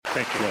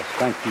Thank you. Yes,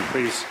 thank you.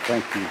 Please.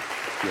 Thank you.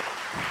 Yes.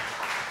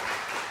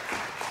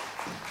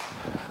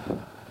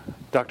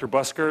 Dr.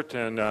 Buskert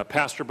and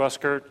Pastor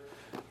Buskert,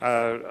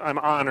 I'm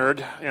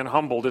honored and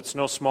humbled. It's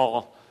no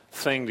small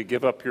thing to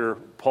give up your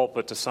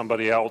pulpit to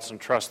somebody else and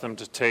trust them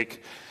to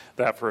take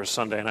that for a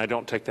Sunday, and I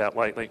don't take that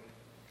lightly.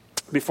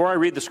 Before I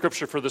read the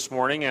scripture for this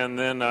morning and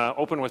then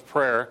open with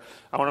prayer,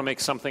 I want to make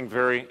something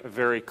very,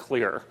 very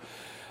clear.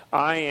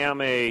 I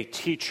am a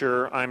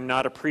teacher. I'm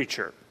not a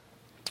preacher.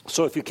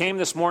 So if you came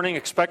this morning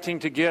expecting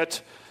to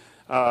get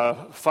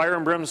fire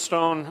and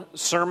brimstone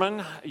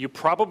sermon, you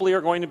probably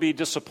are going to be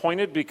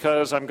disappointed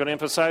because I'm going to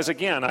emphasize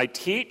again, I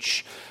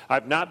teach.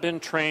 I've not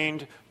been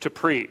trained to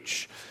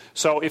preach.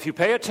 So if you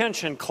pay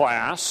attention,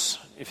 class,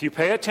 if you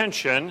pay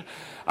attention,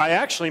 I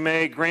actually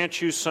may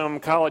grant you some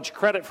college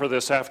credit for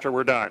this after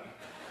we're done.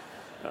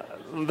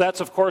 That's,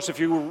 of course, if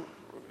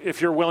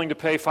you're willing to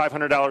pay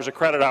 $500 a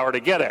credit hour to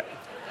get it.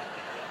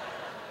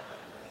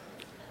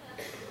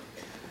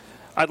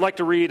 I'd like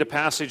to read a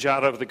passage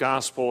out of the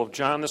Gospel of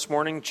John this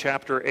morning,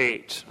 chapter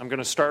 8. I'm going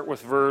to start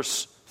with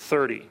verse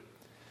 30.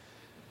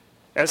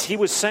 As he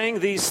was saying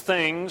these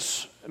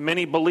things,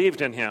 many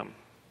believed in him.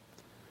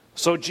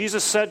 So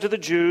Jesus said to the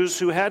Jews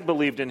who had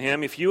believed in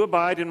him, "If you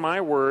abide in my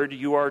word,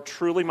 you are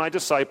truly my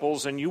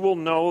disciples, and you will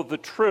know the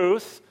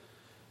truth,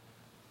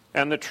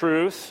 and the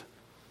truth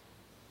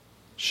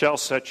shall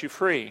set you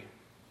free."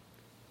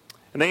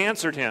 And they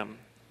answered him,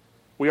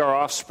 "We are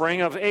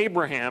offspring of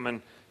Abraham,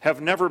 and have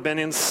never been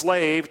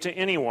enslaved to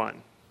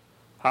anyone.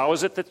 How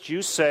is it that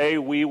you say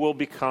we will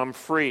become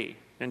free?"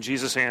 And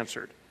Jesus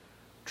answered,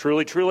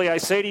 "Truly, truly, I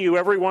say to you,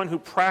 everyone who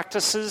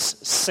practices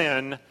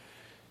sin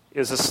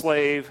is a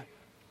slave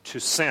to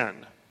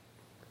sin.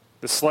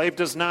 The slave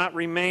does not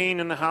remain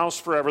in the house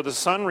forever. The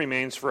Son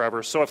remains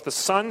forever. So if the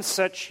Son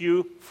sets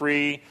you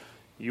free,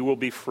 you will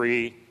be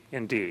free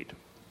indeed."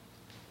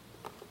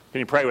 Can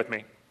you pray with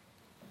me?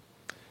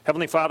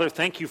 Heavenly Father,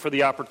 thank you for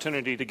the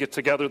opportunity to get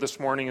together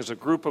this morning as a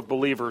group of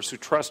believers who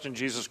trust in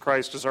Jesus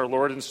Christ as our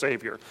Lord and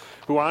Savior,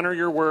 who honor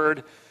your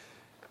word,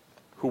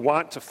 who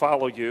want to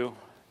follow you,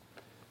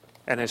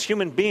 and as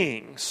human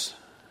beings,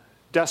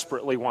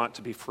 desperately want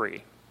to be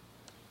free.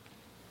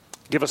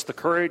 Give us the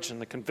courage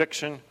and the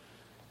conviction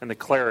and the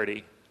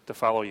clarity to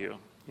follow you.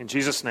 In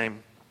Jesus'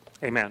 name,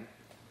 amen.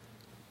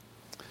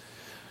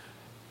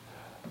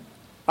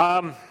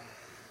 If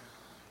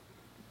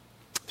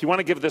you want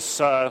to give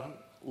this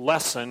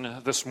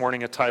lesson this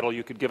morning a title,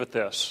 you could give it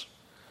this: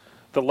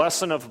 The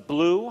Lesson of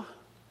Blue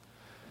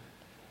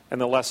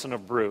and the Lesson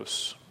of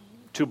Bruce.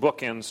 Two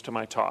bookends to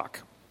my talk.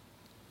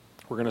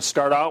 We're going to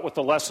start out with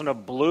the lesson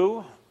of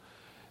Blue.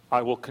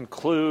 I will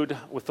conclude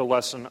with the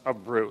lesson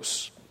of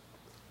Bruce.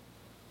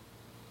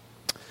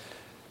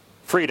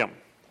 Freedom.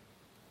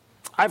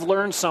 I've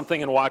learned something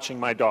in watching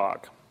my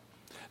dog.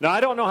 Now, I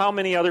don't know how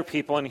many other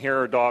people in here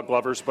are dog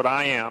lovers, but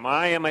I am.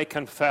 I am a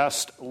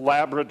confessed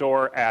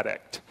Labrador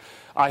addict.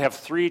 I have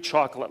 3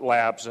 chocolate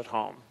labs at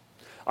home.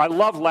 I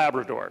love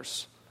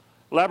Labradors.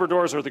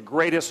 Labradors are the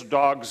greatest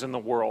dogs in the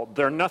world.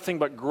 They're nothing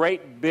but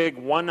great big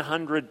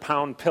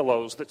 100-pound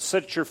pillows that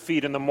sit at your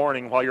feet in the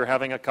morning while you're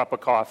having a cup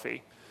of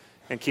coffee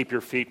and keep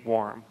your feet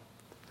warm.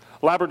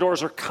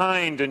 Labradors are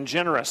kind and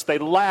generous. They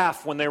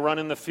laugh when they run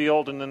in the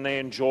field, and then they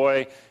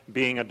enjoy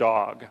being a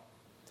dog.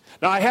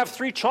 Now, I have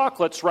 3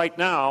 chocolates right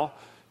now.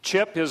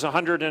 Chip is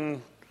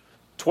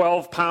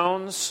 112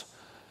 pounds.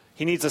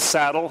 He needs a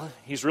saddle.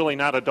 He's really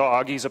not a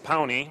dog. He's a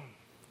pony.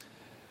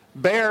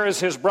 Bear is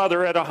his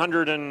brother at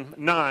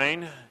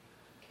 109.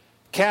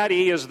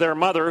 Caddy is their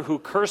mother, who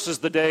curses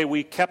the day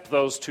we kept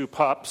those 2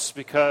 pups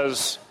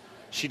because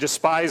she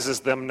despises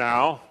them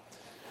now.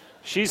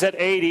 She's at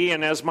 80,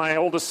 and as my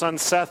oldest son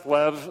Seth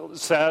Lev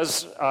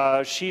says,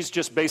 she's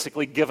just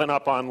basically given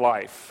up on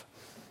life.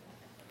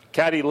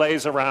 Caddy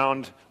lays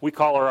around. We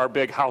call her our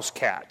big house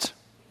cat.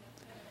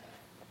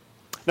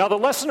 Now, the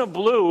lesson of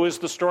Blue is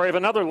the story of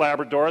another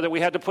Labrador that we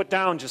had to put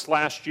down just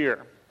last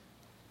year.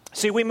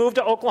 See, we moved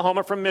to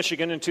Oklahoma from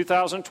Michigan in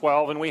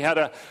 2012, and we had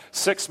a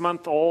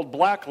 6-month-old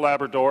black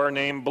Labrador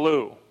named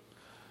Blue.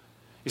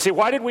 You see,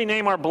 why did we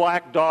name our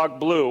black dog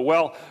Blue?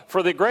 Well,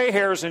 for the gray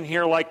hairs in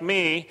here like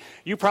me,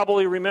 you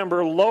probably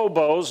remember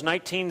Lobo's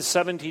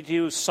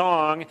 1972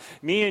 song,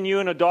 "Me and You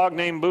and a Dog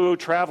Named Boo,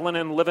 Traveling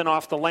and Living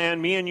Off the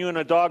Land. Me and You and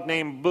a Dog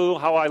Named Boo,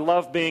 How I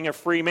Love Being a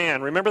Free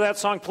Man." Remember that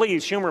song?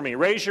 Please humor me.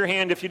 Raise your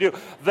hand if you do.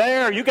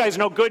 There, you guys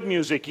know good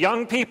music.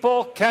 Young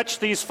people, catch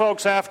these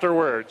folks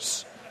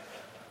afterwards.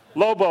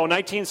 Lobo,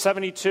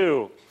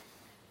 1972.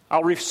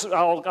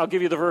 I'll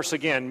give you the verse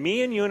again.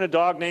 "Me and you and a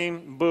dog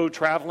named Boo,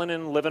 traveling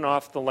and living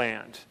off the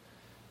land.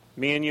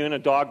 Me and you and a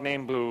dog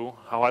named Boo,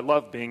 how I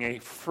love being a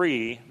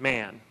free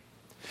man."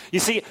 You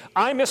see,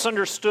 I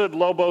misunderstood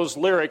Lobo's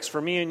lyrics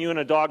for "Me and you and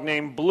a dog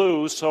named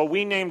Blue," so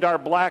we named our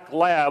black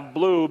lab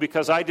Blue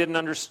because I didn't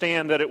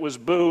understand that it was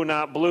Boo,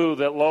 not Blue,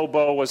 that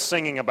Lobo was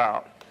singing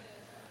about.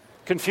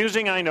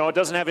 Confusing, I know. It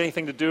doesn't have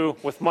anything to do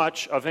with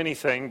much of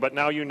anything, but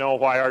now you know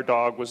why our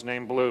dog was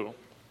named Blue.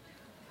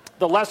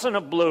 The lesson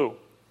of Blue.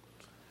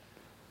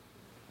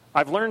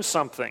 I've learned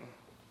something.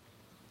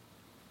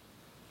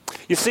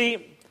 You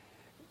see,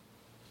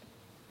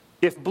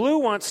 If Blue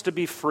wants to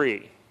be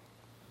free,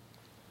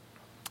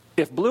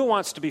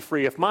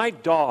 if my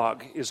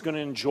dog is going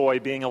to enjoy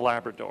being a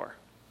Labrador,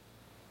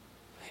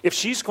 if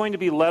she's going to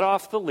be let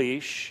off the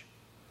leash,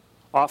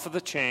 off of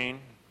the chain,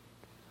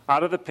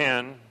 out of the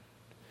pen,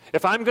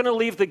 if I'm going to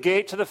leave the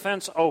gate to the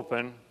fence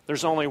open,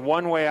 there's only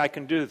one way I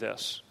can do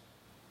this.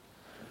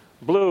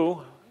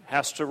 Blue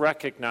has to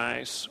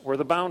recognize where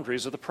the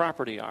boundaries of the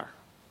property are.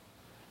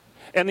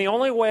 And the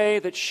only way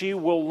that she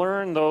will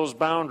learn those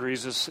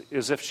boundaries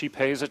is if she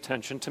pays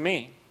attention to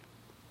me.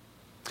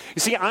 You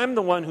see, I'm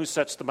the one who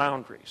sets the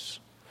boundaries.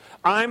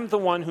 I'm the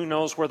one who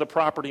knows where the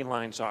property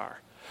lines are.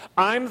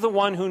 I'm the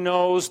one who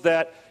knows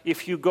that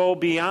if you go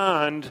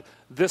beyond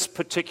this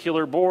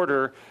particular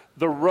border,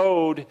 the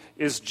road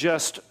is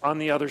just on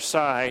the other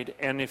side.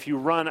 And if you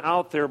run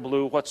out there,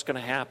 Blue, what's going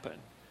to happen?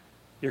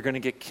 You're going to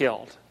get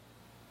killed.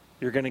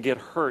 You're going to get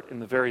hurt in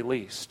the very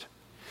least.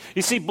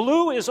 You see,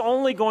 Blue is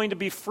only going to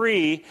be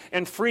free,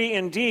 and free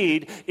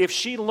indeed, if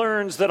she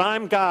learns that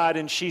I'm God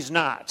and she's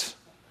not.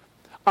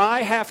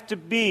 I have to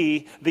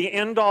be the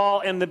end-all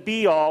and the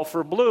be-all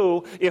for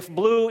Blue if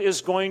Blue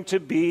is going to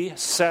be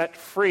set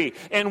free.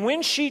 And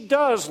when she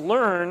does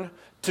learn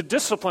to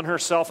discipline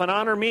herself and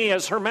honor me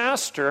as her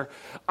master,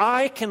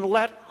 I can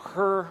let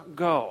her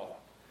go.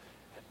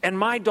 And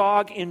my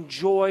dog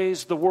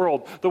enjoys the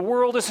world. The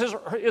world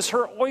is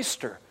her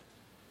oyster.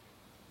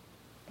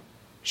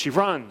 She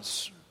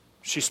runs.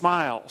 She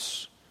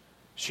smiles.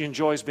 She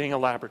enjoys being a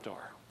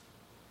Labrador.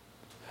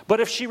 But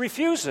if she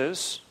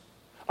refuses,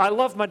 I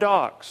love my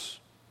dogs.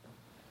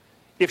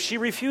 If she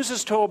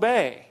refuses to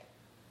obey,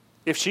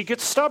 if she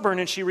gets stubborn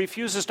and she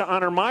refuses to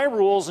honor my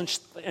rules,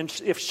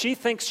 and if she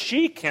thinks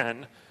she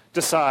can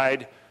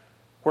decide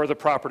where the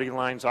property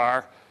lines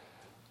are,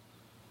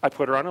 I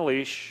put her on a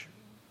leash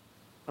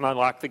and I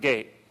lock the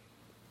gate.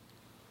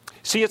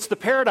 See, it's the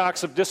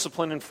paradox of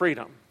discipline and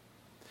freedom.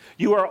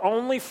 You are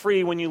only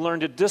free when you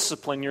learn to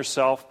discipline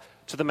yourself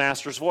to the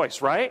master's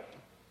voice, right?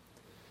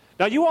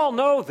 Now, you all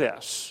know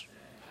this.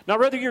 Now,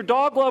 whether you're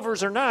dog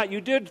lovers or not, you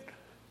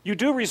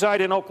do reside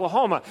in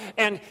Oklahoma.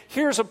 And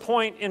here's a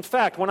point in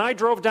fact. When I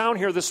drove down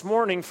here this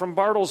morning from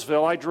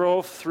Bartlesville, I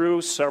drove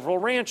through several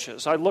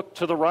ranches. I looked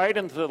to the right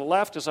and to the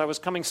left as I was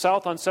coming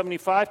south on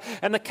 75,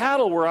 and the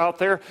cattle were out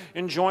there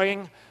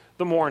enjoying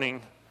the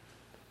morning,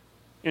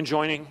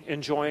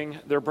 enjoying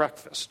their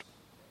breakfast.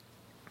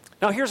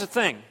 Now, here's the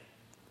thing.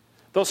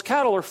 Those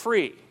cattle are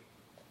free.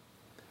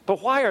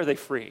 But why are they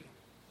free?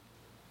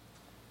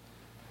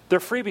 They're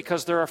free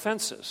because there are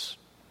fences.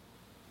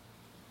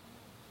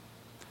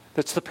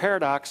 That's the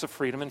paradox of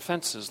freedom and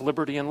fences,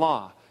 liberty and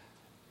law,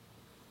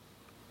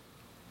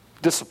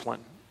 discipline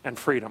and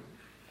freedom.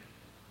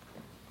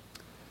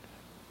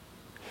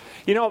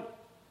 You know,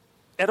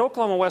 at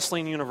Oklahoma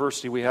Wesleyan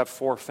University, we have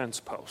 4 fence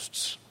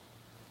posts.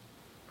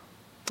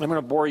 I'm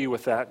going to bore you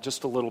with that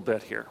just a little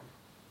bit here.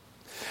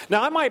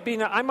 Now, I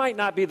might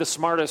not be the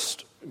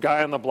smartest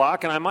guy on the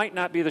block, and I might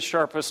not be the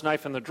sharpest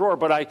knife in the drawer,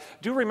 but I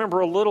do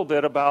remember a little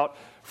bit about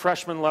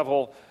freshman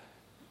level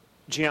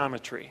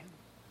geometry.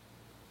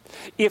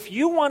 If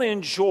you want to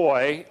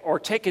enjoy or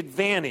take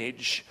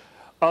advantage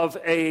of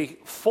a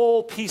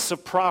full piece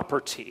of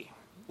property,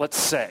 let's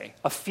say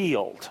a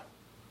field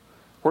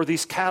where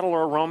these cattle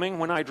are roaming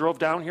when I drove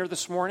down here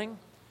this morning,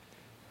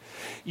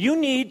 you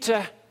need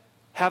to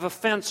have a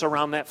fence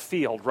around that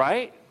field,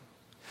 right?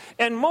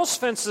 And most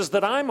fences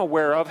that I'm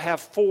aware of have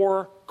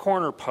 4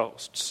 corner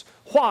posts.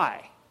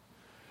 Why?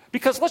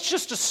 Because let's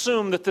just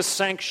assume that this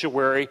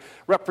sanctuary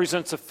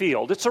represents a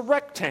field. It's a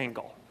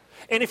rectangle.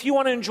 And if you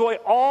want to enjoy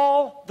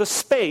all the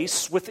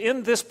space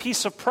within this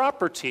piece of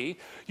property,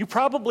 you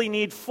probably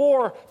need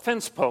 4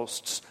 fence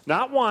posts.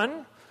 Not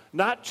 1,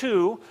 not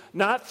 2,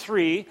 not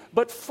 3,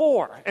 but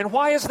 4. And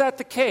why is that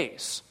the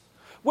case?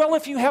 Well,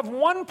 if you have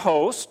 1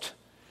 post,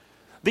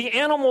 the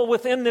animal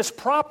within this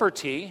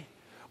property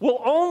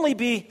will only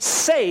be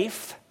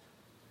safe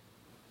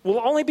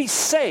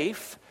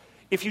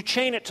if you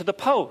chain it to the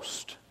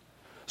post.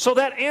 So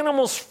that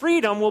animal's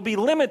freedom will be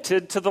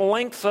limited to the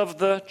length of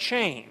the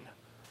chain.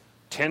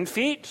 10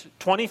 feet,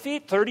 20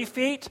 feet, 30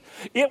 feet.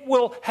 It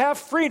will have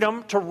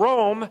freedom to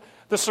roam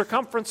the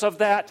circumference of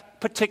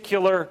that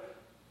particular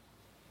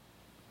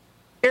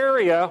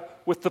area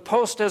with the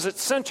post as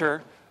its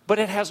center, but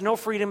it has no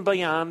freedom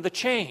beyond the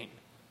chain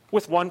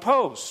with 1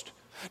 post.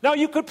 Now,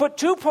 you could put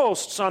 2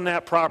 posts on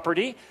that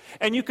property,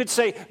 and you could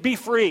say, be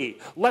free,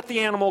 let the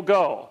animal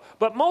go.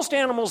 But most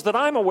animals that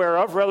I'm aware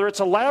of, whether it's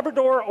a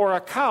Labrador or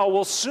a cow,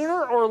 will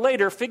sooner or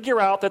later figure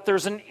out that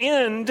there's an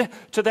end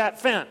to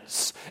that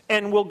fence,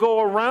 and will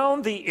go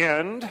around the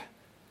end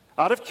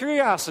out of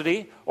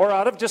curiosity or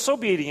out of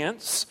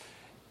disobedience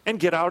and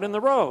get out in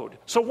the road.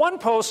 So 1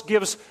 post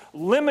gives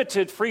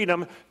limited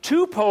freedom.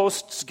 2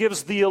 posts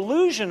gives the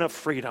illusion of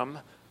freedom.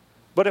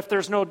 But if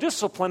there's no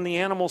discipline, the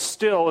animal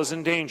still is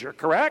in danger,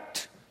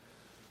 correct?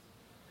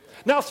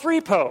 Now,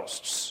 3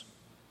 posts.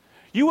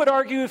 You would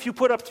argue if you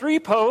put up 3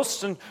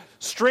 posts and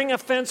string a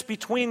fence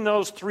between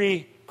those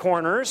 3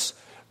 corners,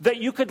 that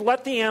you could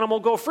let the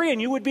animal go free,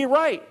 and you would be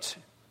right.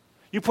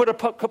 You put a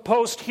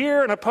post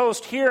here and a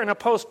post here and a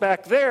post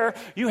back there,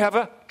 you have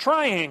a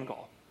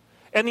triangle.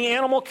 And the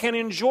animal can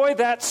enjoy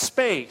that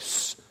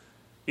space.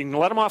 You can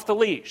let them off the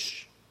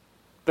leash.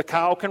 The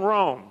cow can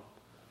roam.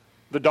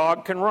 The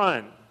dog can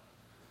run.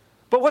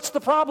 But what's the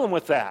problem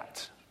with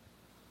that?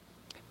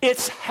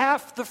 It's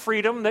half the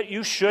freedom that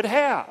you should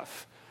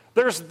have.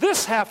 There's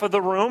this half of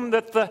the room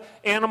that the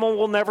animal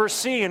will never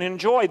see and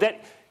enjoy,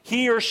 that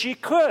he or she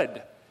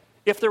could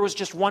if there was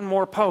just one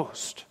more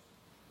post.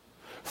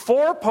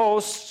 4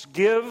 posts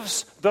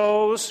gives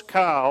those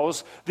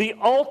cows the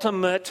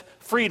ultimate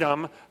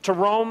freedom to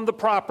roam the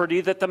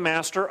property that the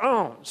master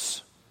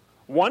owns.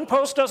 1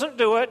 post doesn't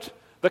do it.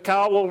 The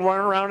cow will run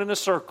around in a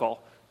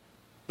circle.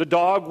 The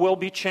dog will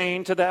be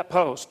chained to that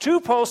post. 2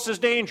 posts is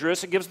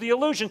dangerous. It gives the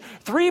illusion.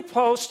 3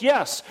 posts,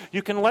 yes,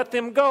 you can let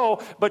them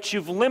go, but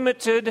you've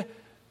limited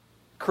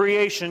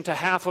creation to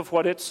half of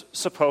what it's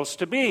supposed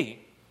to be.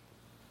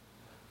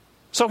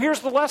 So here's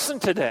the lesson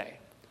today.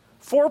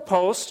 4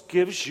 posts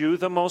gives you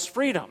the most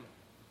freedom.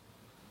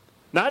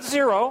 Not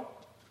 0,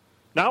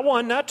 not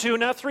 1, not 2,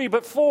 not 3,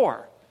 but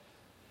 4.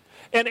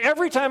 And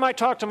every time I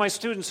talk to my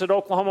students at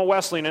Oklahoma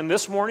Wesleyan, and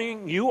this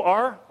morning you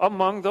are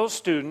among those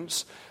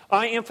students,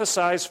 I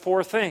emphasize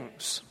 4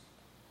 things.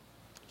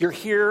 You're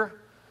here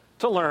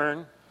to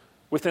learn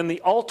within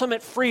the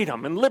ultimate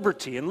freedom and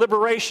liberty and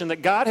liberation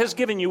that God has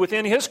given you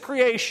within His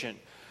creation.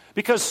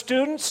 Because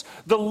students,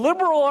 the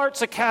Liberal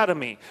Arts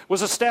Academy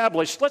was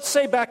established, let's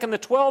say back in the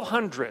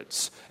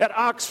 1200s at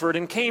Oxford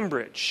and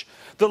Cambridge.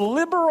 The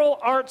Liberal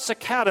Arts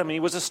Academy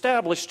was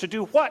established to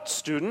do what,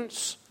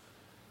 students?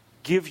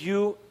 Give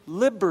you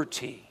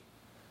liberty.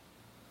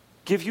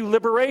 Give you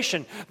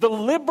liberation. The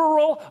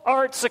Liberal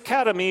Arts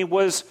Academy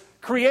was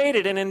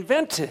created and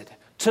invented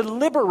to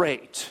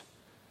liberate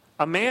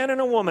a man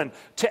and a woman,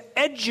 to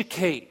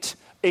educate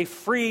a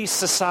free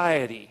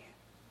society.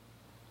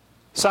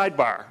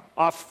 Sidebar.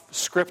 Off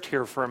script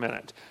here for a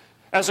minute.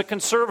 As a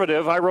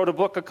conservative, I wrote a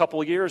book a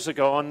couple years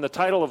ago, and the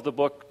title of the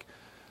book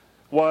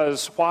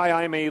was Why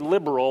I'm a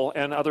Liberal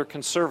and Other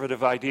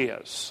Conservative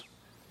Ideas.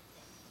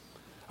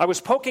 I was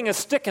poking a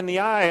stick in the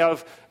eye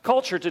of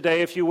culture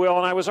today, if you will,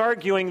 and I was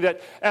arguing that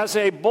as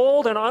a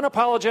bold and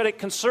unapologetic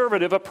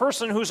conservative, a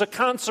person who's a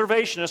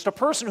conservationist, a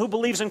person who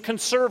believes in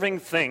conserving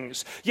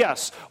things,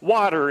 yes,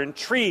 water and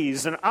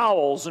trees and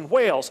owls and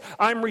whales,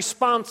 I'm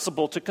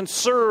responsible to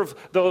conserve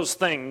those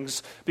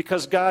things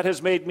because God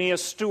has made me a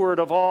steward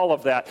of all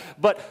of that.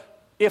 But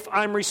if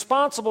I'm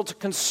responsible to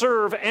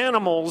conserve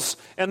animals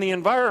and the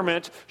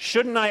environment,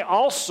 shouldn't I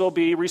also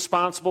be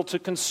responsible to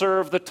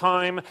conserve the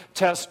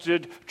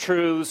time-tested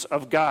truths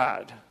of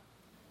God?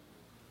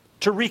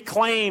 To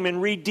reclaim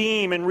and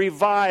redeem and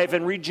revive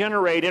and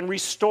regenerate and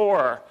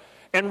restore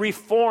and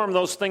reform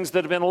those things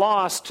that have been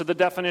lost to the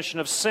definition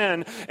of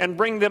sin and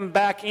bring them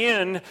back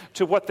in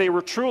to what they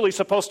were truly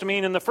supposed to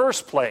mean in the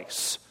first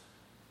place.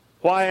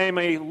 Why I'm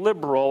a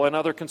liberal and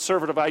other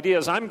conservative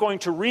ideas. I'm going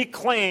to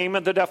reclaim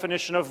the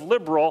definition of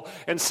liberal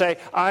and say,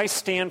 I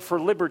stand for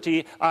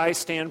liberty, I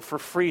stand for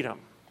freedom.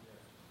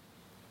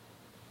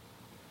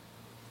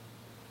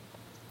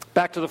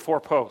 Back to the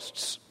 4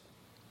 posts.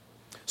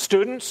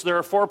 Students, there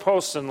are 4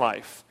 posts in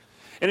life.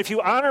 And if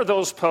you honor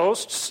those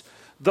posts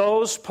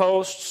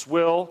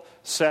will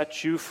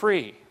set you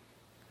free.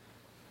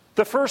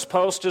 The first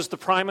post is the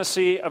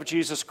primacy of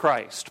Jesus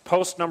Christ.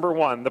 Post number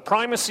 1, the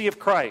primacy of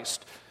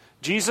Christ.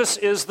 Jesus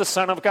is the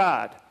Son of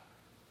God.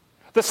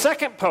 The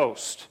second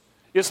post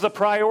is the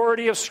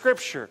priority of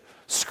Scripture.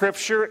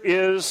 Scripture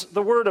is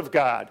the Word of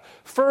God.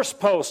 First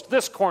post,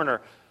 this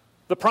corner,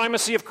 the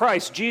primacy of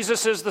Christ.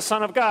 Jesus is the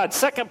Son of God.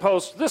 Second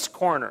post, this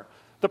corner,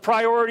 the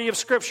priority of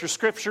Scripture.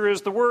 Scripture is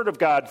the Word of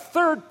God.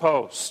 Third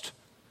post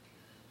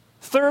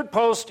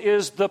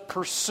is the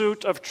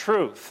pursuit of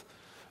truth.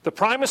 The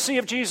primacy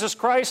of Jesus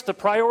Christ, the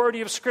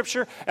priority of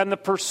Scripture, and the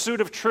pursuit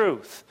of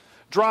truth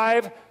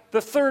drive the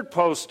third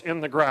post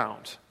in the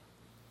ground.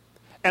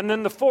 And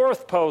then the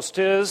fourth post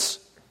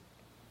is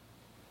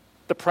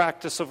the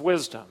practice of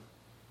wisdom.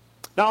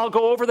 Now I'll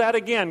go over that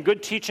again.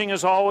 Good teaching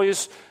is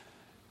always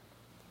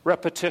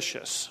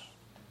repetitious.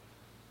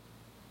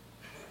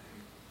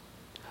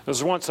 There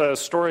was once a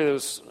story that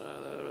was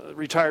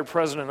retired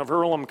president of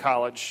Earlham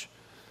College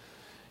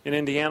in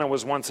Indiana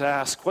was once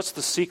asked, what's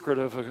the secret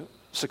of a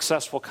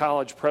successful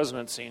college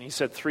presidency? And he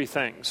said 3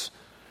 things.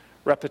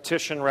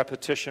 Repetition,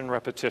 repetition,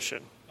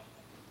 repetition.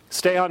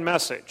 Stay on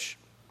message.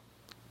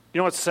 You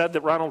know, it's said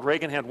that Ronald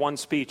Reagan had 1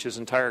 speech his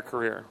entire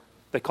career.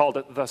 They called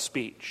it the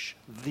speech.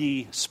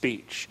 The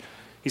speech.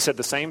 He said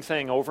the same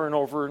thing over and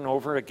over and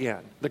over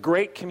again. The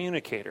great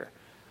communicator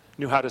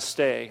knew how to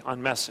stay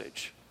on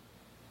message.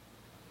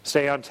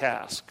 Stay on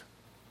task.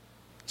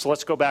 So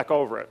let's go back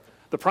over it.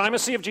 The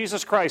primacy of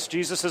Jesus Christ.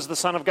 Jesus is the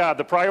Son of God.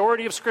 The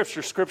priority of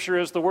Scripture. Scripture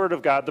is the Word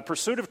of God. The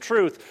pursuit of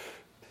truth.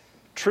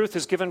 Truth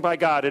is given by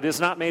God. It is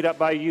not made up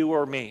by you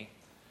or me.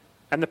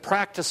 And the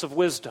practice of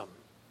wisdom,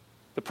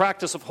 the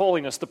practice of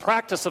holiness, the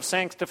practice of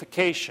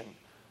sanctification,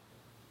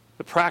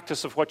 the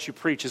practice of what you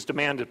preach is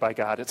demanded by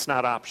God. It's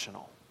not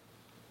optional.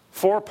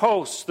 4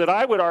 posts that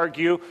I would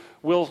argue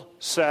will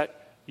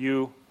set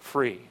you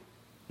free.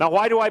 Now,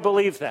 why do I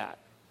believe that?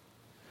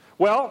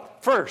 Well,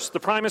 first, the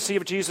primacy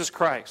of Jesus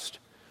Christ.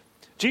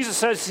 Jesus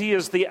says he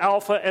is the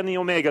Alpha and the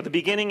Omega, the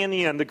beginning and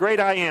the end, the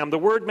great I am, the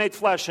Word made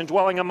flesh and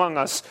dwelling among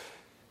us,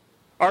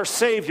 our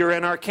Savior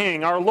and our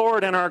King, our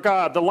Lord and our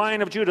God, the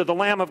Lion of Judah, the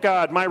Lamb of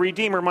God, my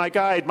Redeemer, my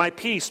guide, my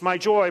peace, my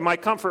joy, my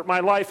comfort,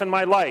 my life, and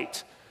my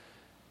light.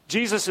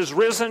 Jesus is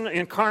risen,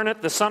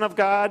 incarnate, the Son of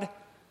God,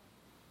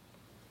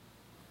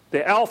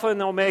 the Alpha and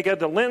the Omega,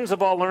 the lens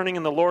of all learning,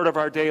 and the Lord of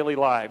our daily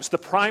lives. The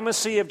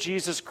primacy of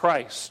Jesus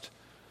Christ.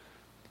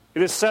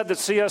 It is said that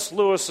C.S.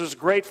 Lewis's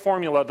great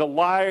formula, the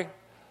liar,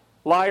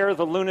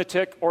 the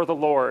lunatic, or the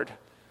Lord,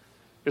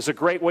 is a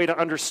great way to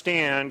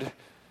understand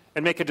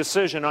and make a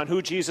decision on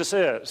who Jesus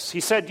is.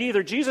 He said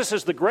either Jesus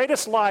is the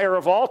greatest liar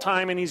of all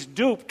time and he's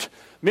duped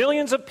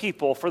millions of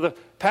people for the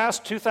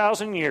past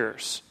 2,000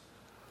 years,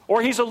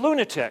 or he's a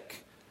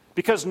lunatic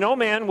because no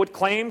man would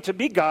claim to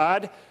be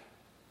God,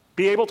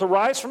 be able to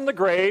rise from the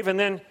grave, and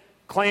then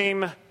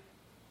claim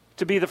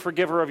to be the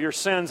forgiver of your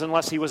sins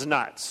unless he was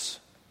nuts.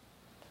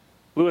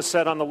 Lewis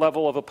said on the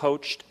level of a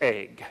poached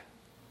egg.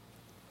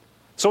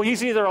 So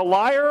he's either a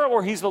liar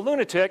or he's the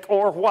lunatic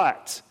or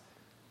what?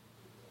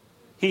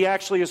 He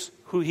actually is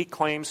who he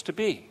claims to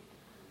be.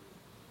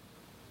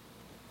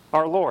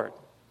 Our Lord.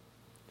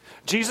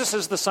 Jesus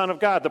is the Son of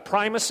God, the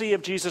primacy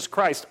of Jesus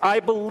Christ.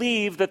 I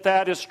believe that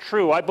that is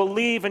true. I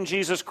believe in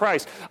Jesus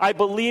Christ. I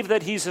believe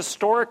that he's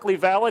historically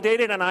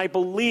validated, and I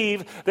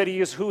believe that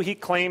he is who he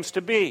claims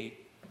to be.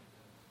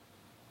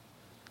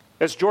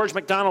 As George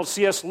MacDonald,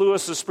 C.S.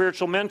 Lewis's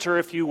spiritual mentor,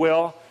 if you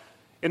will,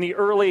 in the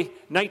early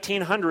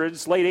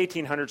 1900s, late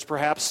 1800s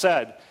perhaps,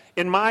 said,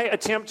 "In my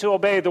attempt to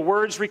obey the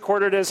words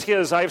recorded as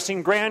his, I have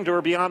seen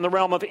grandeur beyond the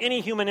realm of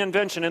any human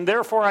invention, and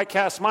therefore I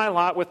cast my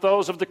lot with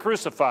those of the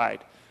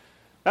crucified."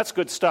 That's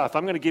good stuff.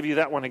 I'm going to give you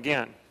that one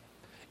again.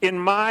 In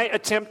my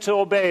attempt to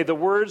obey the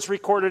words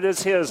recorded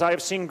as his, I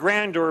have seen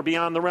grandeur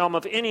beyond the realm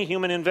of any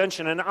human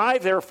invention, and I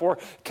therefore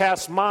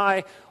cast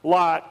my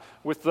lot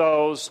with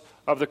those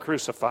of the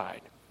crucified.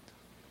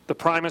 The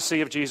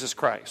primacy of Jesus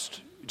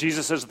Christ.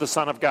 Jesus is the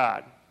Son of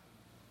God.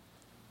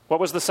 What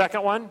was the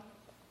second one?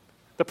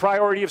 The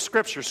priority of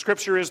Scripture.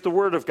 Scripture is the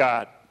Word of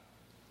God.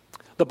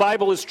 The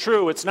Bible is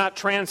true. It's not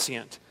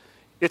transient.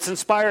 It's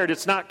inspired.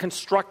 It's not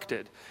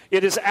constructed.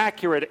 It is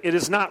accurate. It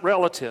is not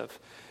relative.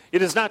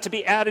 It is not to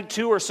be added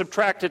to or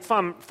subtracted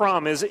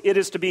from. It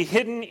is to be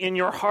hidden in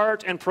your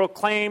heart and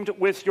proclaimed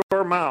with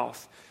your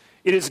mouth.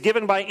 It is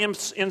given by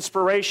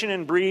inspiration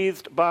and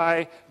breathed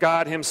by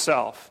God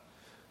himself.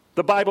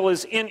 The Bible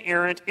is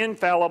inerrant,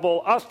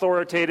 infallible,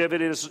 authoritative.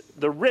 It is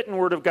the written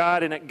Word of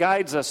God, and it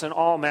guides us in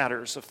all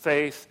matters of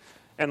faith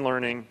and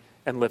learning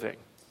and living.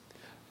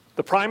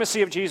 The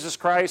primacy of Jesus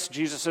Christ,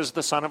 Jesus is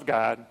the Son of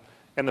God,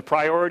 and the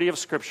priority of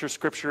Scripture,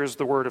 Scripture is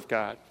the Word of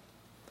God.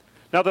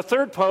 Now the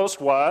third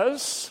post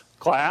was,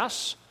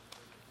 class,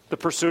 the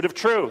pursuit of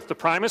truth. The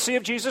primacy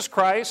of Jesus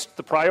Christ,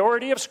 the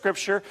priority of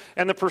Scripture,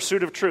 and the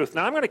pursuit of truth.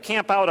 Now I'm going to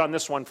camp out on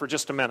this one for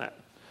just a minute.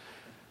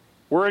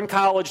 We're in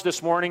college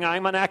this morning.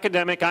 I'm an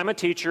academic. I'm a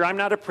teacher. I'm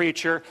not a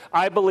preacher.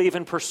 I believe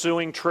in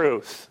pursuing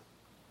truth.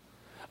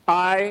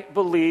 I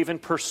believe in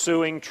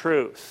pursuing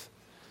truth.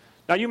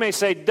 Now you may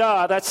say,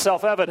 duh, that's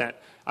self-evident.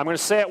 I'm going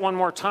to say it one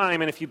more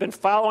time, and if you've been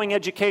following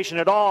education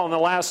at all in the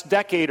last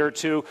decade or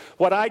two,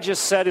 what I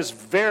just said is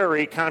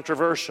very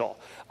controversial.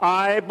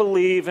 I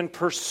believe in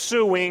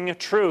pursuing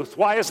truth.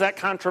 Why is that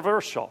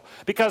controversial?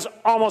 Because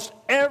almost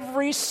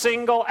every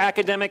single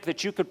academic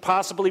that you could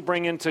possibly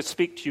bring in to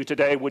speak to you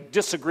today would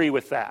disagree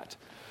with that.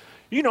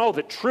 You know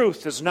that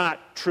truth is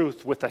not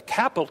truth with a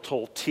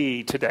capital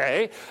T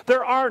today.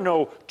 There are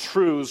no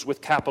truths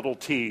with capital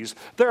T's.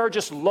 There are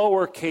just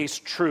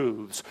lowercase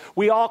truths.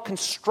 We all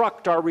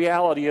construct our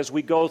reality as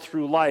we go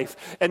through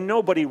life, and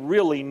nobody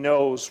really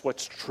knows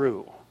what's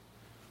true.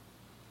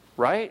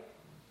 Right?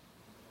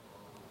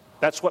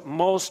 That's what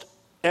most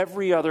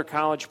every other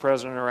college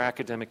president or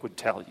academic would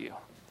tell you.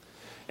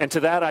 And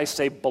to that I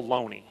say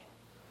baloney.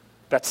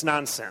 That's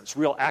nonsense.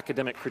 Real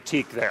academic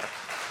critique there.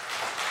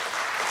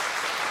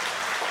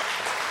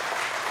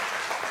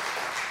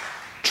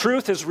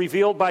 Truth is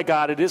revealed by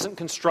God. It isn't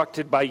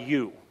constructed by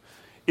you.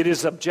 It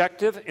is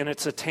objective and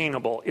it's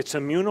attainable. It's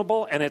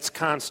immutable and it's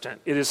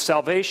constant. It is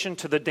salvation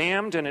to the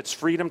damned and it's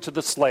freedom to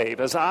the slave.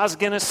 As Os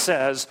Guinness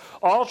says,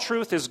 all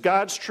truth is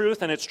God's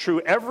truth and it's true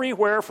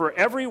everywhere for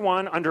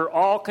everyone under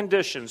all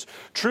conditions.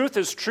 Truth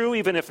is true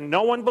even if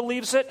no one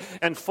believes it,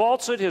 and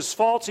falsehood is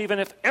false even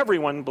if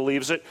everyone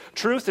believes it.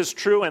 Truth is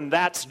true, and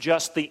that's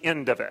just the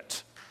end of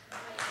it.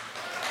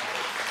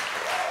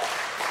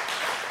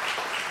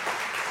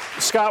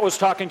 Scott was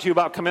talking to you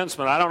about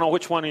commencement. I don't know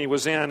which one he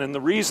was in, and the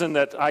reason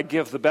that I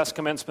give the best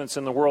commencements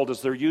in the world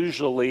is they're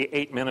usually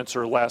 8 minutes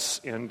or less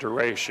in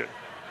duration.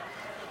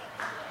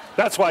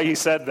 That's why he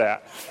said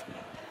that.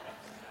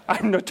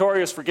 I'm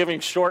notorious for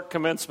giving short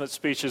commencement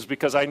speeches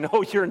because I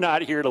know you're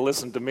not here to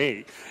listen to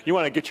me. You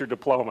want to get your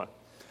diploma.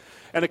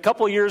 And a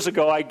couple years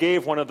ago, I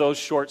gave one of those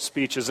short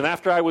speeches, and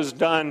after I was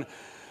done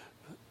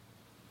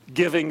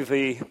giving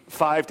the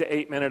 5 to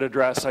 8 minute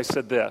address, I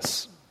said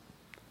this: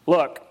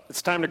 look,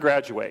 it's time to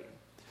graduate.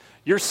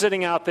 You're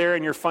sitting out there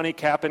in your funny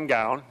cap and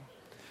gown,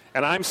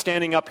 and I'm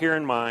standing up here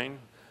in mine.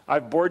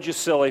 I've bored you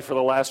silly for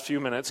the last few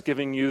minutes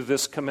giving you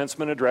this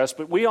commencement address,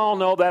 but we all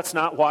know that's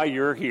not why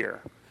you're here.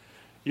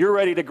 You're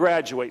ready to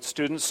graduate,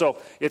 students, so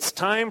it's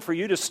time for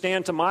you to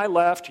stand to my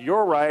left,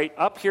 your right,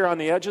 up here on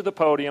the edge of the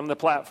podium, the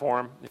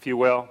platform, if you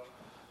will.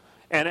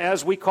 And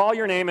as we call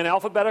your name in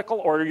alphabetical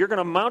order, you're going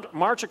to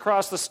march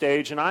across the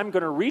stage, and I'm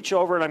going to reach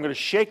over and I'm going to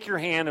shake your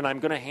hand and I'm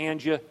going to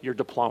hand you your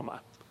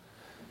diploma.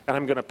 And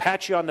I'm going to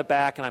pat you on the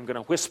back and I'm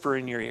going to whisper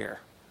in your ear.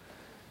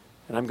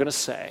 And I'm going to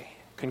say,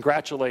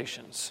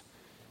 congratulations,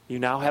 you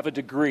now have a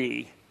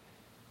degree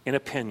in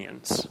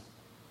opinions.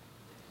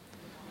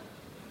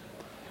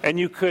 And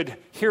you could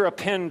hear a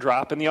pin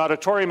drop in the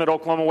auditorium at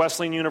Oklahoma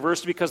Wesleyan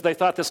University because they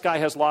thought this guy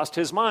has lost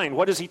his mind.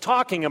 What is he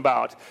talking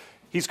about?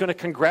 He's going to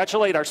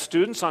congratulate our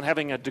students on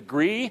having a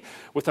degree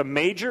with a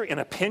major in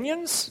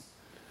opinions?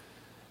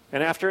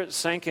 And after it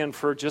sank in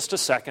for just a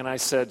second, I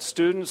said,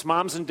 students,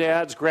 moms and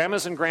dads,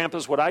 grandmas and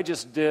grandpas, what I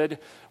just did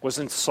was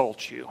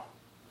insult you.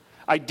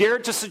 I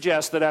dared to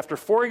suggest that after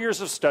 4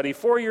 years of study,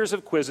 4 years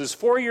of quizzes,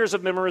 4 years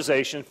of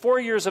memorization, 4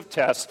 years of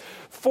tests,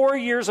 4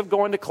 years of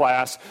going to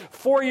class,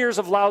 4 years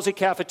of lousy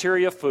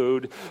cafeteria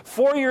food,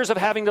 4 years of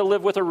having to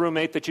live with a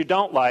roommate that you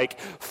don't like,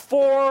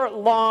 4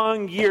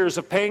 long years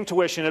of paying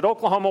tuition at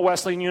Oklahoma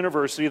Wesleyan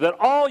University, that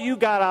all you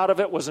got out of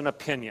it was an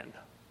opinion.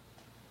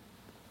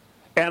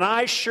 And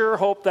I sure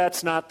hope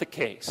that's not the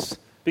case.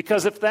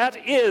 Because if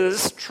that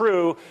is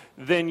true,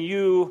 then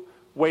you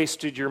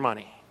wasted your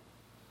money.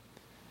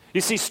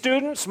 You see,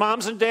 students,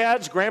 moms and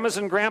dads, grandmas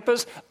and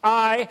grandpas,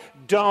 I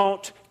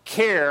don't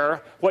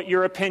care what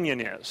your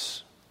opinion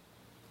is.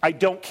 I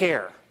don't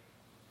care.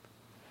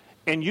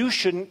 And you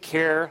shouldn't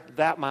care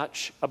that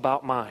much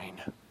about mine.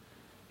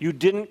 You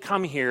didn't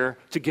come here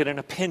to get an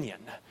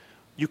opinion.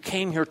 You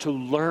came here to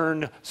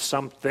learn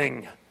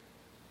something.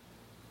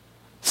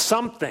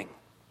 Something.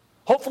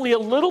 Hopefully a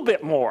little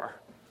bit more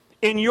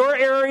in your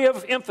area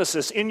of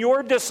emphasis, in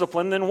your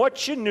discipline, than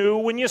what you knew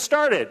when you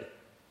started.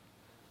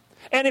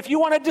 And if you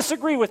want to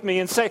disagree with me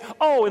and say,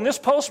 oh, in this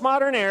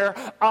postmodern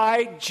era,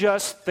 I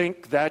just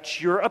think that's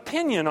your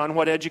opinion on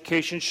what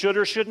education should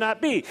or should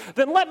not be,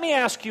 then let me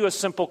ask you a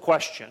simple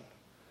question.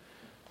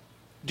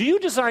 Do you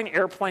design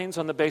airplanes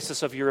on the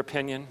basis of your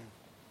opinion?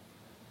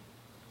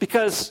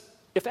 Because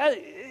if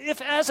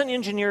as an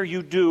engineer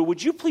you do,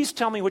 would you please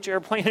tell me which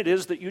airplane it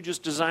is that you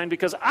just designed?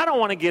 Because I don't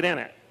want to get in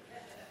it.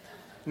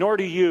 Nor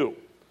do you.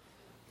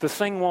 The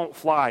thing won't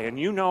fly, and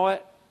you know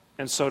it,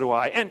 and so do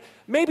I. And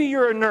maybe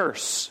you're a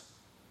nurse,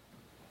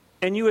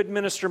 and you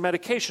administer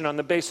medication on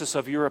the basis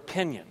of your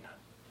opinion.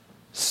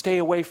 Stay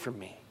away from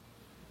me.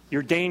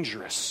 You're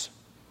dangerous.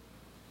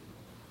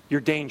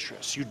 You're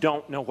dangerous. You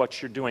don't know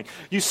what you're doing.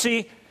 You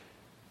see,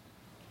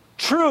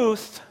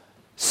 truth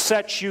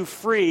sets you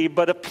free,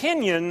 but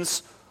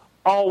opinions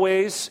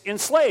always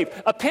enslave.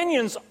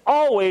 Opinions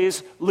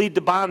always lead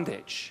to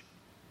bondage.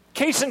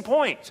 Case in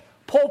point,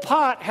 Pol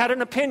Pot had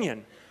an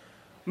opinion.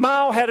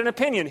 Mao had an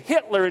opinion.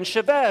 Hitler and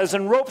Chavez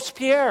and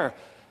Robespierre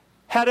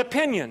had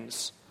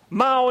opinions.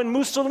 Mao and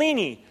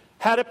Mussolini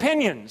had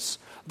opinions.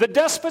 The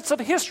despots of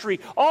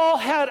history all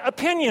had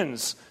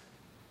opinions.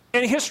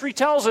 And history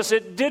tells us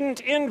it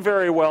didn't end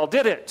very well,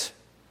 did it?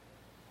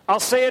 I'll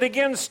say it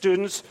again,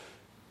 students.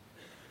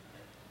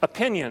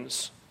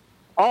 Opinions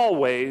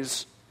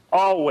always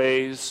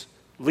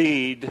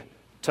lead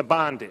to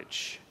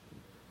bondage.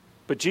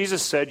 But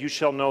Jesus said, you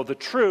shall know the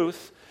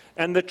truth,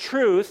 and the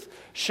truth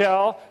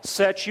shall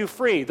set you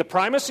free. The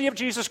primacy of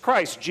Jesus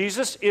Christ.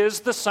 Jesus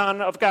is the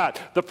Son of God.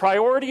 The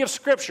priority of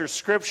Scripture.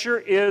 Scripture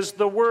is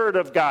the Word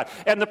of God.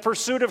 And the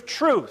pursuit of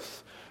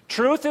truth.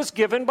 Truth is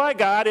given by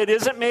God. It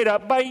isn't made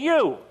up by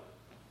you.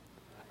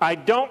 I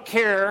don't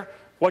care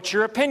what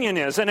your opinion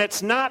is, and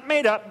it's not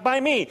made up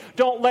by me.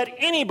 Don't let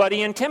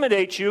anybody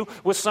intimidate you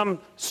with some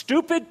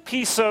stupid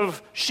piece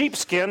of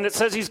sheepskin that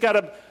says he's got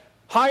a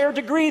higher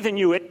degree than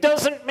you. It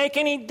doesn't make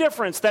any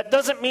difference. That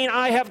doesn't mean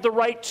I have the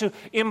right to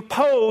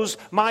impose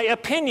my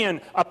opinion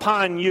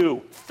upon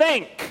you.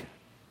 Think.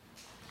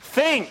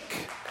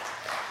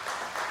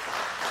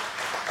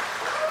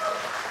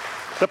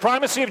 The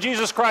primacy of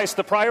Jesus Christ,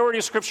 the priority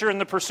of Scripture,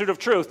 and the pursuit of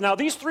truth. Now,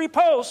 these 3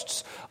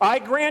 posts, I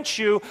grant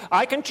you,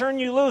 I can turn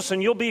you loose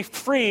and you'll be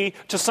free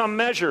to some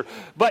measure.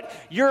 But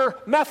you're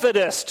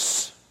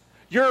Methodists,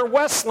 you're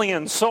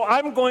Wesleyans, so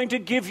I'm going to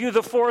give you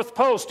the 4th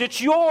post.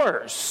 It's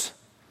yours.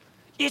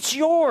 It's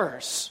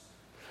yours.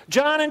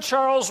 John and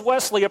Charles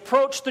Wesley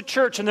approached the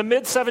church in the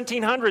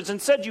mid-1700s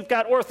and said, you've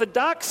got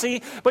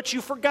orthodoxy, but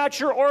you forgot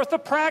your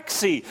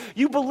orthopraxy.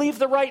 You believe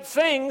the right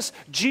things,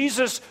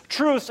 Jesus,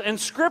 truth, and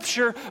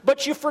Scripture,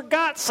 but you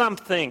forgot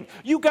something.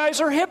 You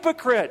guys are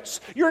hypocrites.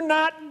 You're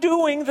not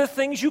doing the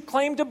things you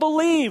claim to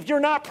believe. You're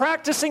not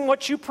practicing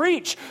what you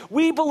preach.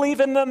 We believe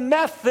in the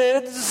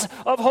methods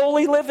of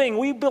holy living.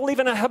 We believe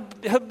in a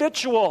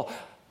habitual,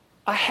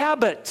 a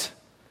habit,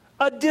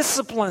 a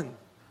discipline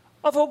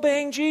of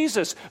obeying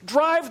Jesus.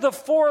 Drive the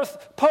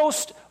 4th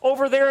post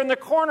over there in the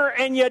corner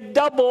and you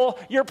double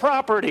your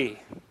property.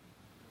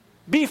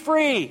 Be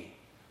free.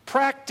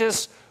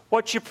 Practice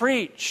what you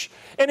preach.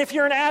 And if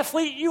you're an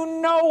athlete, you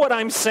know what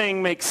I'm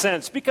saying makes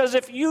sense. Because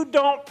if you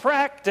don't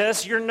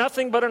practice, you're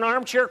nothing but an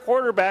armchair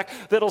quarterback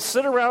that'll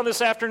sit around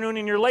this afternoon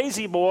in your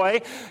lazy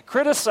boy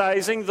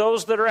criticizing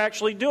those that are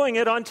actually doing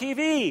it on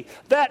TV.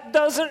 That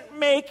doesn't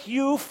make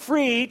you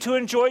free to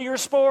enjoy your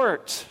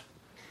sport.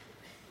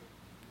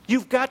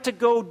 You've got to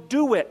go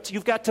do it.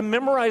 You've got to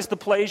memorize the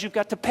plays. You've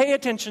got to pay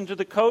attention to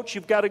the coach.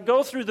 You've got to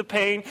go through the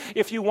pain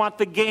if you want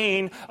the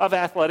gain of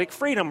athletic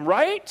freedom,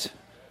 right?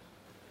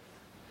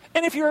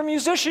 And if you're a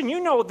musician,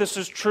 you know this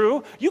is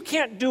true. You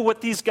can't do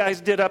what these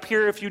guys did up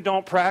here if you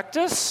don't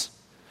practice.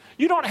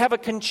 You don't have a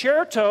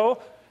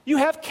concerto. You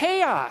have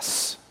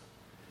chaos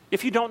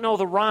if you don't know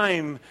the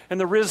rhyme and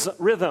the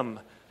rhythm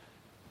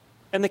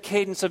and the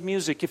cadence of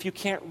music. If you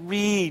can't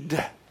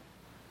read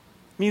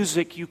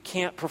music, you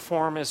can't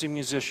perform as a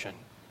musician.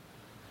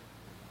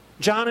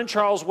 John and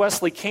Charles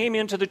Wesley came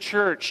into the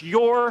church.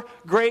 Your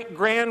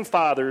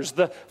great-grandfathers,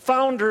 the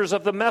founders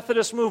of the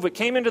Methodist movement,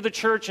 came into the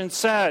church and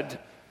said,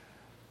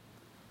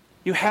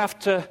 you have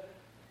to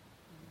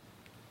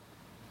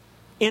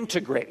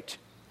integrate.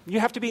 You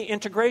have to be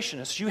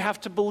integrationists. You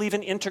have to believe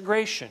in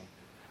integration.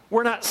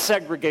 We're not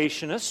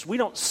segregationists. We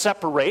don't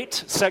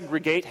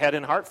segregate head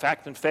and heart,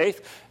 fact and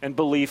faith, and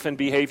belief and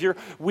behavior.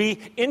 We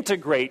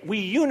integrate. We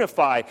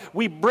unify.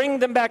 We bring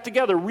them back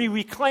together. We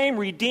reclaim,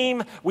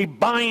 redeem, we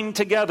bind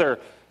together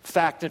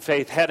fact and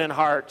faith, head and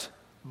heart,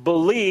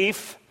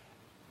 belief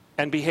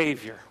and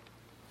behavior.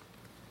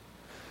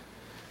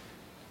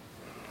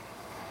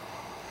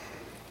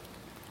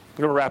 I'm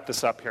going to wrap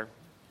this up here.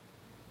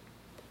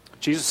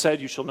 Jesus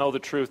said, you shall know the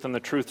truth, and the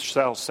truth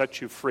shall set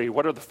you free.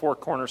 What are the four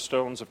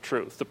cornerstones of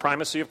truth? The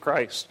primacy of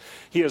Christ.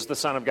 He is the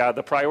Son of God.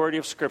 The priority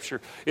of Scripture.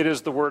 It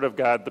is the Word of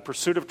God. The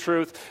pursuit of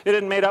truth. It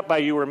isn't made up by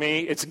you or me.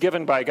 It's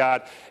given by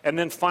God. And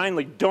then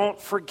finally, don't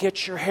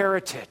forget your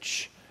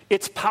heritage.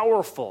 It's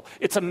powerful.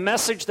 It's a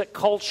message that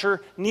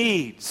culture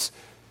needs.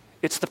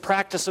 It's the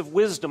practice of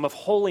wisdom, of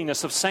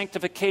holiness, of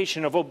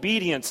sanctification, of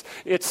obedience.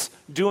 It's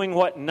doing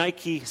what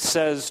Nike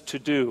says to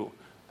do.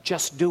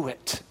 Just do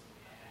it.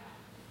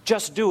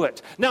 Just do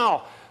it.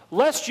 Now,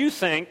 lest you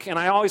think, and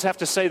I always have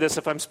to say this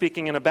if I'm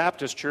speaking in a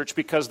Baptist church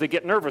because they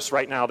get nervous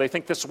right now. They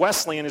think this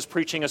Wesleyan is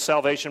preaching a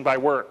salvation by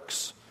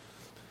works.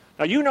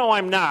 Now, you know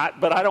I'm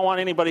not, but I don't want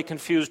anybody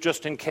confused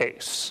just in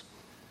case.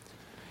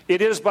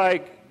 It is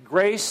by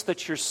grace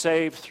that you're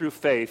saved through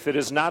faith. It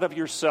is not of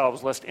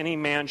yourselves, lest any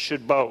man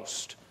should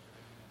boast.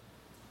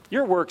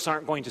 Your works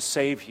aren't going to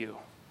save you.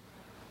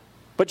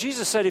 But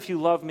Jesus said, if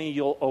you love me,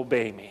 you'll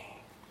obey me.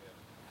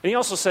 And he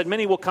also said,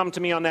 many will come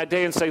to me on that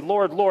day and say,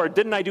 Lord, Lord,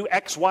 didn't I do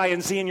X, Y,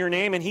 and Z in your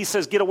name? And he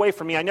says, get away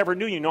from me. I never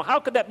knew you. Now, how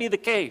could that be the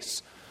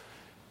case?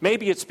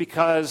 Maybe it's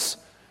because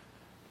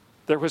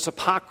there was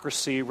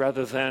hypocrisy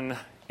rather than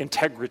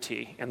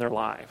integrity in their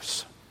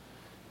lives.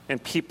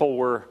 And people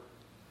were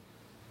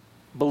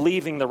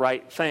believing the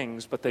right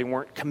things, but they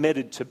weren't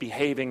committed to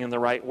behaving in the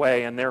right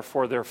way, and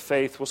therefore their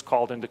faith was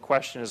called into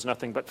question as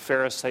nothing but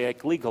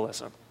Pharisaic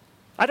legalism.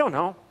 I don't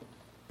know.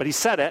 But he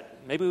said it.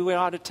 Maybe we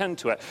ought to tend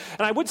to it.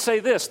 And I would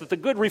say this, that the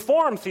good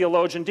Reformed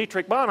theologian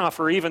Dietrich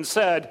Bonhoeffer even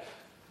said,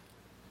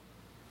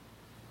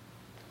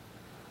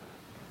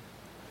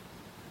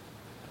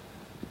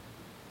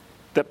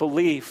 that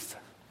belief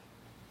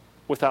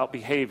without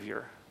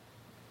behavior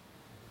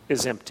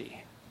is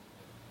empty.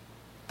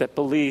 That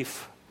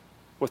belief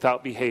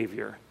without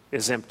behavior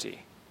is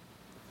empty.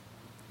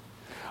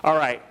 All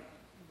right.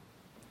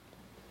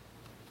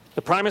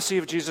 The primacy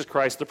of Jesus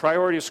Christ, the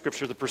priority of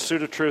Scripture, the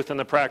pursuit of truth, and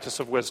the practice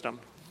of wisdom.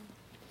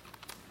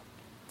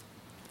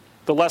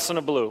 The lesson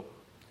of blue.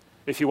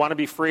 If you want to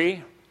be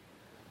free,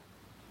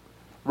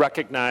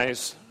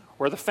 recognize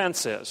where the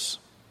fence is.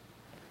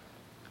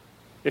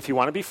 If you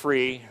want to be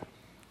free,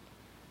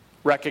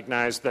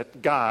 recognize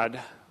that God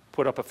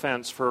put up a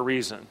fence for a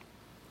reason.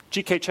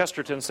 G.K.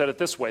 Chesterton said it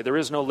this way, there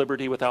is no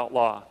liberty without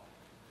law.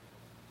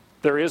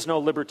 There is no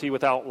liberty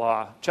without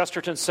law.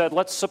 Chesterton said,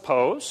 let's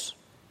suppose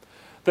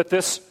that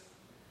this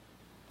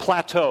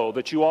plateau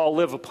that you all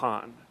live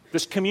upon,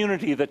 this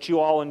community that you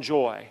all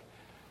enjoy,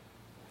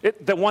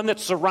 the one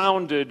that's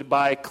surrounded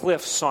by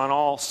cliffs on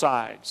all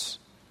sides.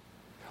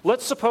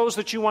 Let's suppose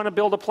that you want to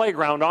build a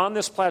playground on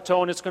this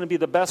plateau, and it's going to be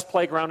the best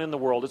playground in the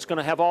world. It's going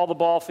to have all the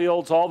ball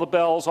fields, all the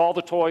bells, all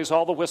the toys,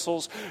 all the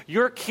whistles.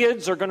 Your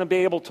kids are going to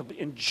be able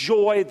to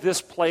enjoy this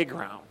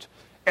playground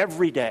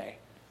every day.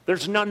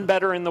 There's none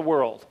better in the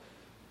world.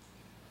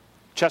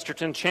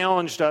 Chesterton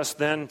challenged us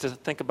then to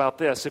think about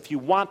this. If you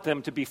want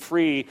them to be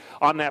free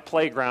on that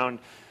playground,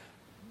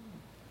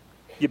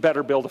 you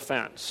better build a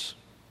fence.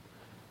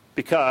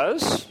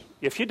 Because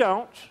if you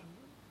don't,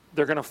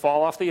 they're going to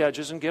fall off the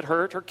edges and get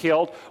hurt or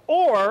killed.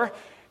 Or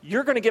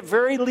you're going to get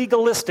very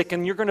legalistic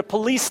and you're going to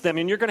police them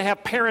and you're going to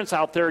have parents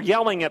out there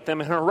yelling at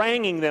them and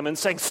haranguing them and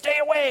saying, stay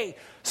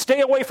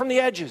away from the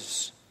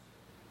edges.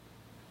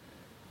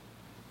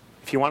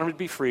 If you want them to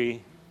be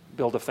free,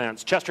 build a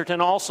fence.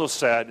 Chesterton also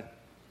said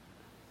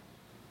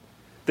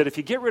that if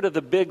you get rid of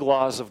the big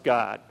laws of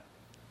God,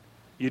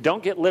 you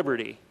don't get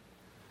liberty.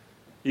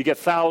 You get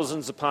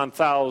thousands upon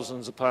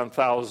thousands upon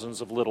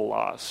thousands of little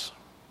laws.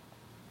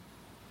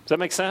 Does that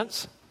make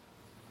sense?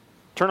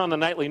 Turn on the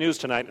nightly news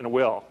tonight and it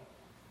will.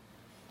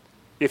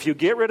 If you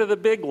get rid of the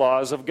big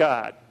laws of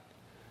God,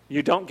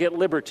 you don't get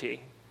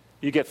liberty.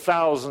 You get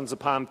thousands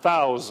upon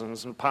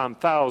thousands upon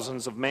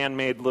thousands of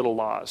man-made little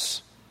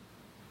laws.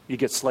 You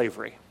get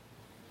slavery.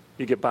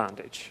 You get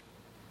bondage.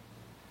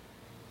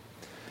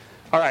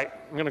 All right,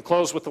 I'm going to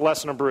close with the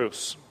lesson of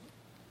Bruce.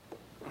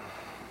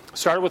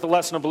 Started with the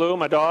lesson of Blue,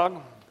 my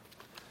dog.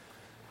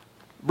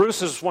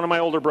 Bruce is one of my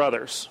older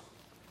brothers.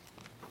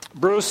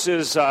 Bruce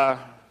is a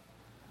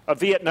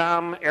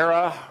Vietnam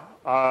era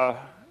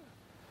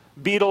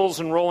Beatles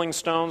and Rolling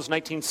Stones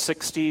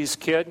 1960s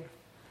kid.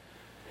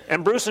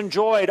 And Bruce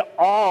enjoyed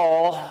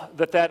all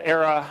that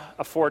era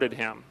afforded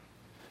him.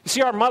 You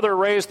see, our mother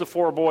raised the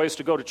four boys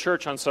to go to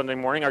church on Sunday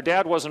morning. Our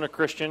dad wasn't a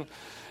Christian,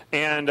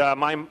 and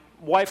my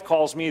wife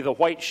calls me the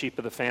white sheep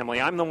of the family.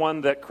 I'm the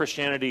one that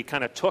Christianity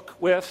kind of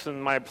took with,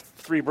 and my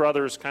three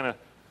brothers kind of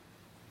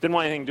didn't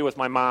want anything to do with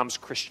my mom's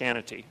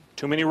Christianity.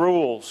 Too many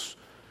rules,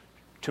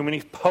 too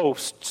many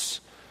posts,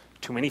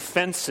 too many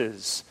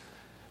fences.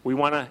 We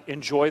want to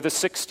enjoy the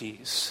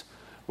 60s.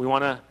 We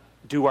want to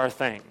do our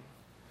thing.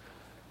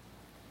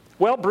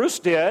 Well, Bruce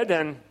did,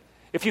 and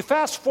if you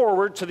fast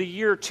forward to the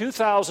year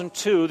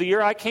 2002, the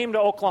year I came to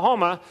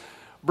Oklahoma,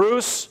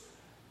 Bruce,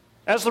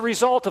 as the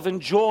result of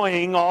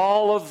enjoying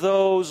all of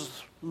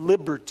those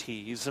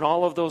liberties and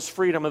all of those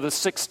freedom of the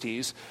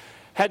 60s,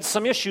 had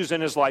some issues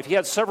in his life. He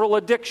had several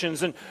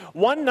addictions, and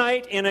one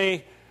night in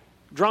a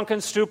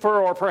drunken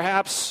stupor or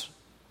perhaps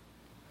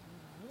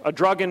a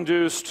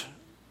drug-induced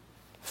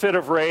fit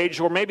of rage,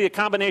 or maybe a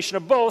combination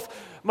of both,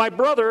 my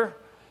brother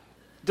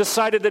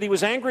decided that he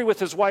was angry with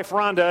his wife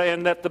Rhonda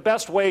and that the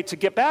best way to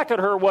get back at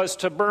her was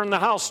to burn the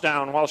house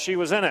down while she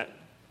was in it.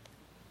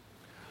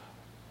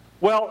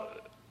 Well,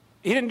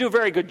 he didn't do a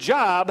very good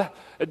job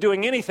at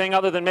doing anything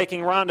other than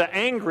making Rhonda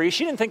angry.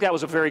 She didn't think that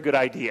was a very good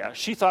idea.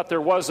 She thought there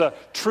was a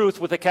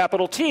truth with a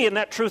capital T, and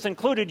that truth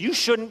included, you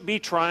shouldn't be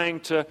trying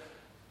to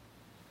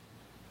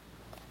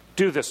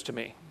do this to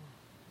me.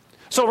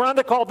 So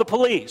Rhonda called the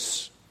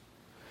police.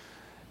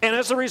 And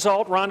as a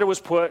result,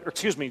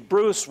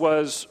 Bruce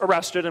was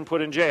arrested and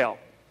put in jail.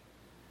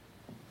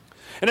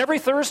 And every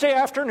Thursday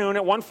afternoon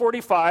at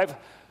 1:45,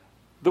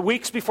 the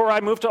weeks before I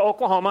moved to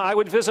Oklahoma, I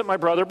would visit my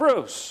brother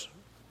Bruce.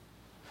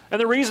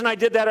 And the reason I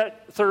did that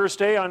at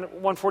Thursday on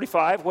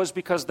 1:45 was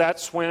because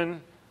that's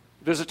when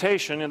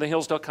visitation in the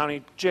Hillsdale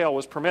County Jail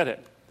was permitted.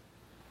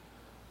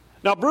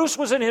 Now, Bruce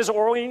was in his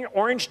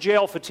orange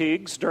jail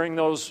fatigues during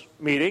those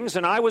meetings,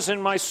 and I was in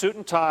my suit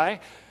and tie.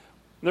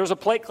 There was a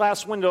plate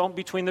glass window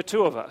between the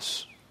two of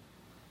us.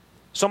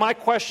 So my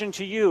question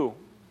to you,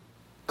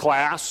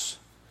 class,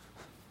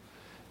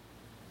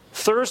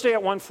 Thursday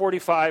at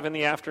 1:45 in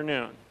the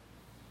afternoon,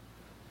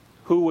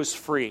 who was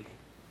free?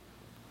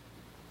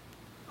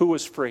 Who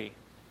was free?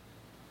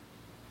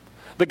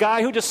 The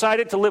guy who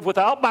decided to live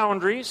without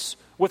boundaries,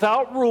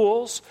 without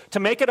rules, to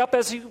make it up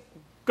as he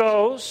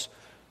goes,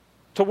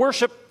 to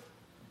worship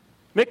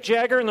Mick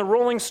Jagger and the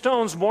Rolling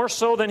Stones more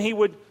so than he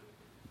would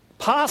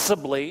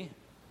possibly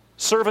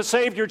serve a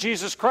Savior,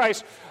 Jesus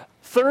Christ.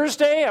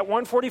 Thursday at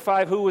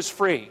 1:45, who was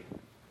free?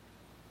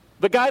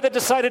 The guy that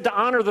decided to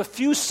honor the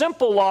few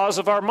simple laws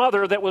of our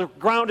mother that were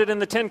grounded in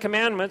the Ten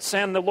Commandments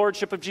and the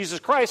Lordship of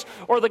Jesus Christ,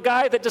 or the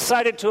guy that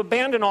decided to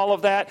abandon all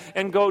of that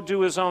and go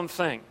do his own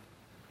thing?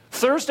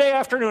 Thursday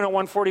afternoon at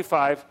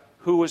 1:45,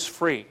 who was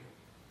free?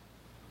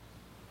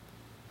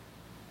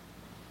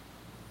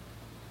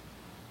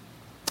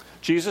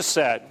 Jesus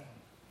said,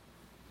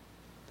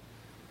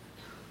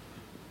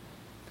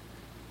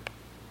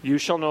 "You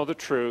shall know the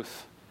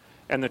truth,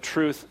 and the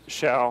truth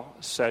shall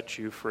set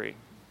you free."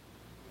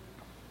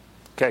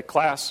 Okay,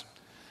 class,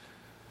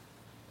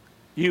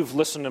 you've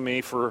listened to me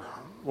for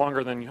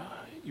longer than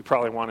you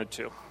probably wanted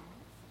to.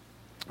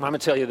 I'm going to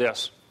tell you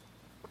this.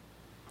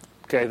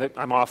 Okay,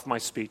 I'm off my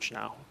speech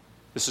now.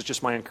 This is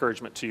just my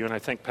encouragement to you, and I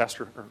think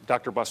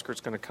Dr.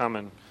 Buskert's going to come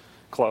and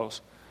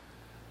close.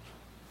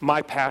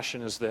 My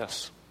passion is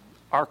this.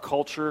 Our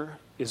culture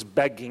is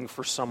begging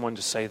for someone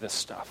to say this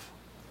stuff.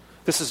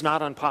 This is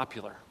not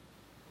unpopular.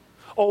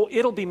 Oh,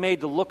 it'll be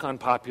made to look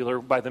unpopular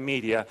by the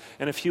media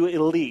and a few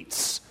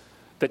elites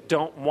that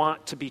don't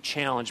want to be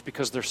challenged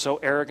because they're so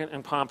arrogant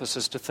and pompous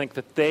as to think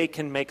that they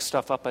can make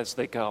stuff up as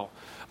they go.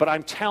 But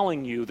I'm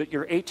telling you that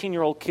your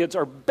 18-year-old kids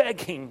are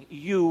begging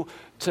you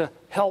to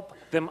help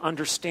them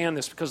understand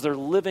this because they're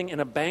living in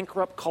a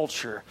bankrupt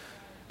culture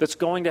that's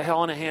going to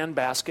hell in a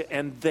handbasket,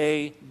 and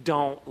they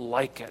don't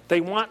like it. They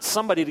want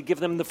somebody to give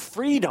them the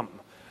freedom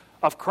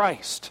of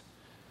Christ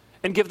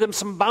and give them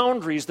some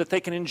boundaries that they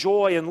can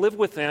enjoy and live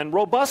within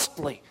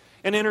robustly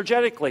and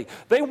energetically.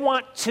 They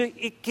want to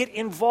get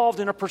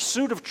involved in a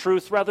pursuit of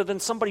truth rather than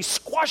somebody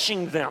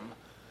squashing them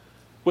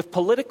with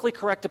politically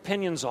correct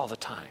opinions all the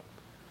time.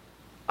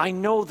 I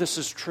know this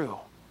is true.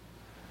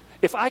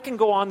 If I can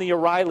go on the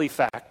O'Reilly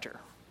factor,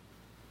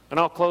 and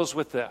I'll close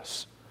with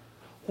this.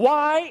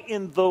 Why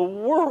in the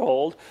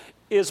world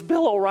is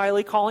Bill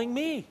O'Reilly calling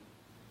me?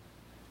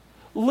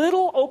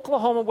 Little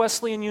Oklahoma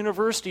Wesleyan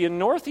University in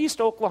northeast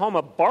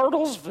Oklahoma,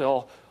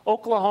 Bartlesville,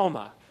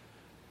 Oklahoma,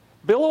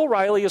 Bill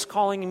O'Reilly is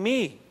calling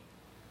me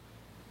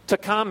to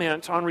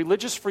comment on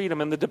religious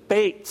freedom and the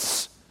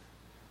debates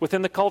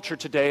within the culture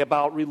today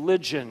about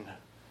religion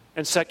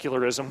and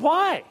secularism.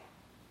 Why?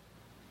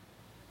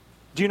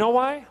 Do you know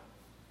why?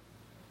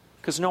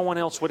 Because no one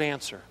else would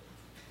answer.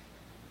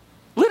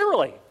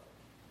 Literally.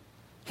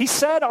 He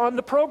said on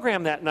the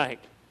program that night,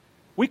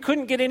 we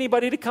couldn't get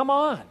anybody to come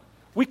on.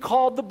 We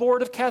called the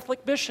Board of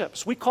Catholic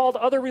Bishops. We called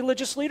other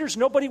religious leaders.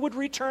 Nobody would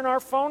return our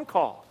phone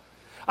call.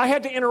 I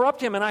had to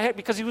interrupt him,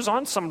 because he was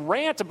on some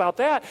rant about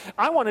that.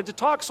 I wanted to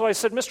talk, so I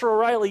said, Mr.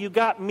 O'Reilly, you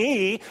got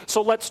me,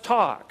 so let's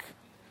talk.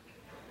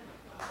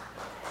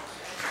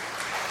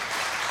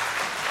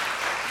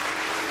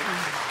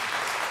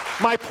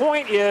 My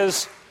point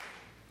is,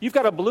 you've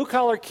got a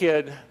blue-collar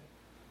kid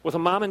with a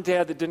mom and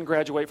dad that didn't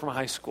graduate from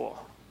high school.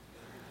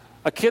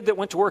 A kid that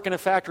went to work in a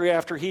factory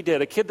after he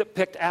did. A kid that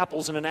picked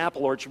apples in an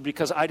apple orchard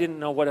because I didn't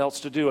know what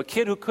else to do. A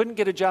kid who couldn't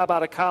get a job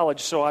out of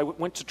college, so I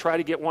went to try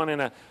to get one in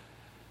a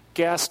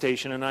gas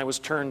station and I was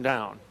turned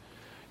down.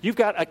 You've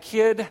got a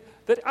kid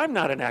that, I'm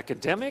not an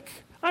academic.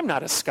 I'm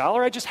not a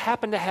scholar. I just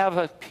happen to have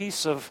a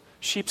piece of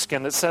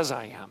sheepskin that says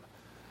I am.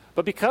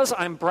 But because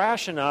I'm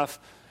brash enough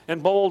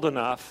and bold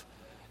enough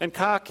and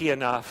cocky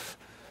enough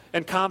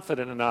and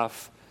confident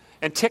enough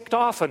and ticked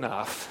off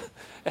enough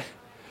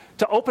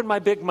to open my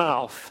big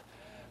mouth,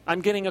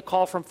 I'm getting a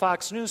call from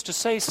Fox News to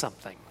say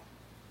something.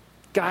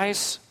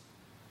 Guys,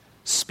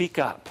 speak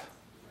up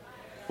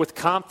with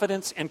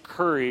confidence and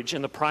courage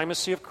in the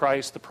primacy of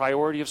Christ, the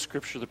priority of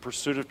Scripture, the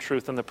pursuit of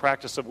truth, and the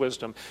practice of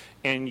wisdom,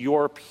 and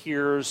your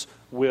peers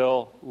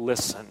will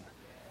listen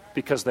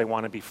because they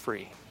want to be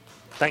free.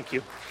 Thank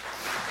you.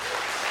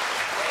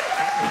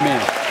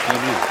 Amen.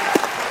 Amen.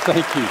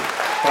 Thank you.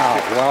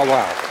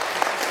 Wow.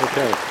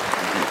 Okay.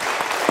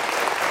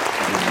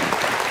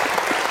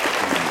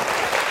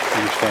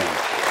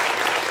 Understand.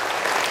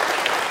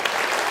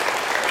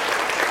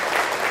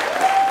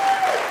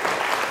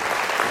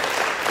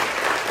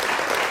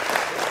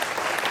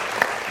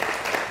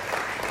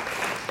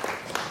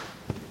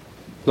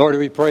 Lord,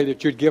 we pray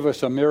that you'd give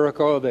us a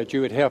miracle, that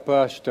you would help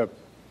us to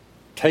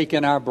take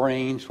in our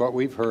brains what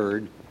we've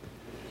heard,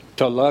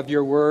 to love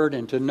your word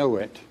and to know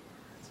it,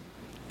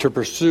 to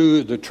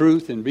pursue the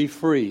truth and be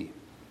free,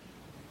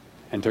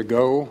 and to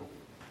go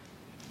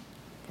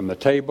from the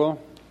table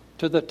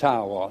to the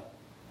towel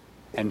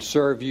and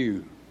serve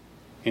you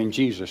in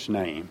Jesus'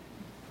 name.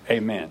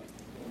 Amen.